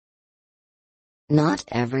Not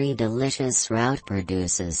every delicious root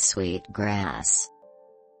produces sweet grass.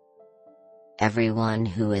 Everyone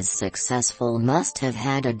who is successful must have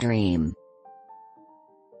had a dream.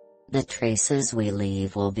 The traces we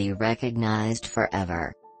leave will be recognized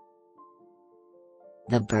forever.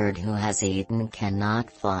 The bird who has eaten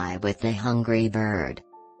cannot fly with the hungry bird.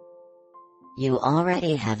 You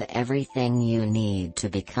already have everything you need to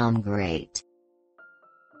become great.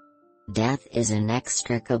 Death is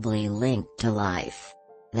inextricably linked to life.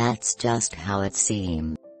 That's just how it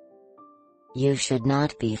seems. You should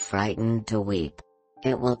not be frightened to weep.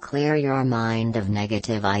 It will clear your mind of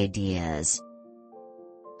negative ideas.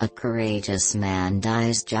 A courageous man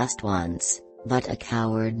dies just once, but a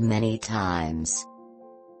coward many times.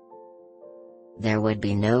 There would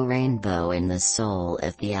be no rainbow in the soul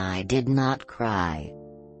if the eye did not cry.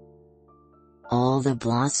 All the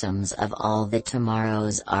blossoms of all the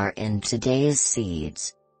tomorrows are in today's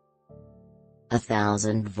seeds.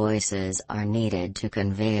 1,000 voices are needed to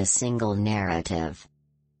convey a single narrative.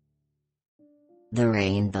 The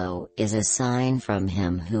rainbow is a sign from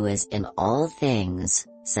Him who is in all things,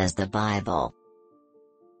 says the Bible.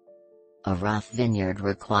 A rough vineyard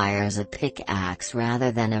requires a pickaxe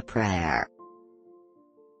rather than a prayer.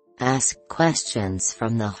 Ask questions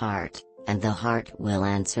from the heart, and the heart will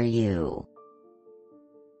answer you.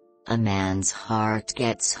 A man's heart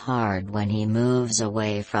gets hard when he moves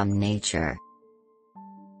away from nature.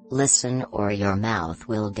 Listen or your mouth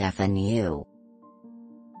will deafen you.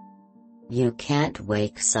 You can't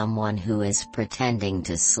wake someone who is pretending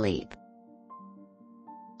to sleep.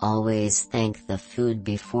 Always thank the food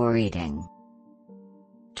before eating.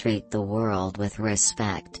 Treat the world with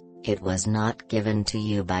respect. It was not given to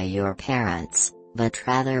you by your parents, but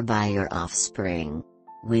rather by your offspring.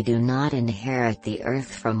 We do not inherit the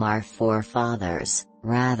earth from our forefathers,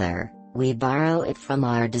 rather, we borrow it from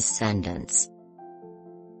our descendants.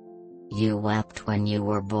 You wept when you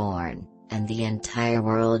were born, and the entire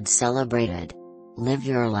world celebrated. Live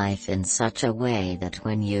your life in such a way that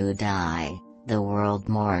when you die, the world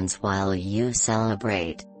mourns while you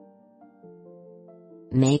celebrate.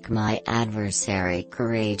 Make my adversary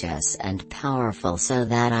courageous and powerful so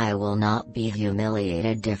that I will not be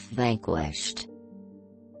humiliated if vanquished.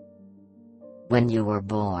 When you were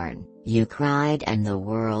born, you cried and the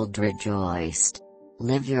world rejoiced.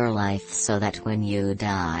 Live your life so that when you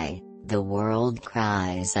die, the world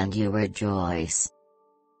cries and you rejoice.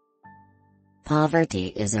 Poverty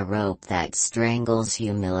is a rope that strangles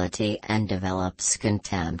humility and develops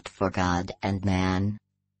contempt for God and man.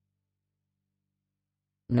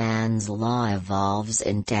 Man's law evolves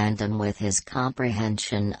in tandem with his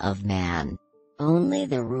comprehension of man. Only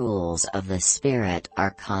the rules of the Spirit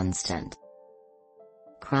are constant.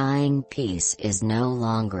 Crying peace is no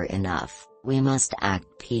longer enough, we must act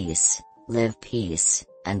peace, live peace,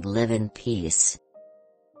 and live in peace.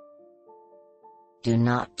 Do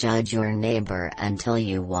not judge your neighbor until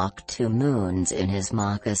you walk 2 moons in his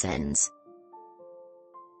moccasins.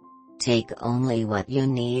 Take only what you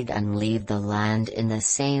need and leave the land in the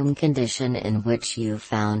same condition in which you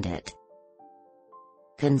found it.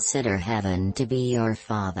 Consider heaven to be your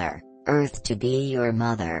father, earth to be your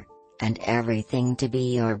mother, and everything to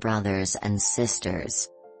be your brothers and sisters.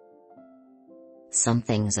 Some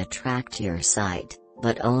things attract your sight,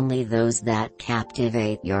 but only those that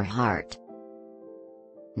captivate your heart.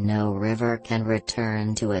 No river can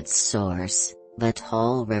return to its source, but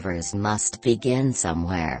all rivers must begin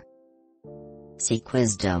somewhere. Seek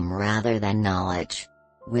wisdom rather than knowledge.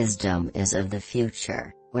 Wisdom is of the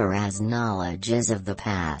future, whereas knowledge is of the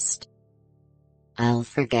past. I'll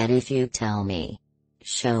forget if you tell me.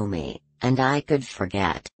 Show me, and I could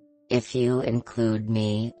forget. If you include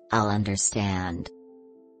me, I'll understand.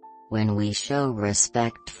 When we show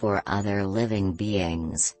respect for other living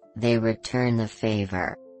beings, they return the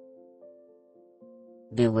favor.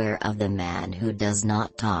 Beware of the man who does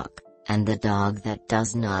not talk, and the dog that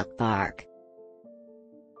does not bark.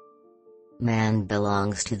 Man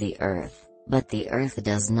belongs to the earth, but the earth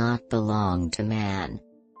does not belong to man.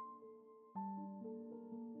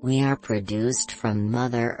 We are produced from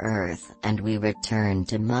Mother Earth and we return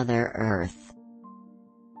to Mother Earth.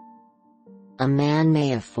 A man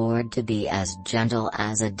may afford to be as gentle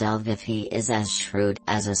as a dove if he is as shrewd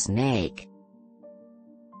as a snake.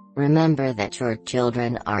 Remember that your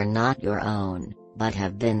children are not your own, but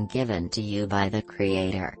have been given to you by the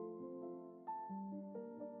Creator.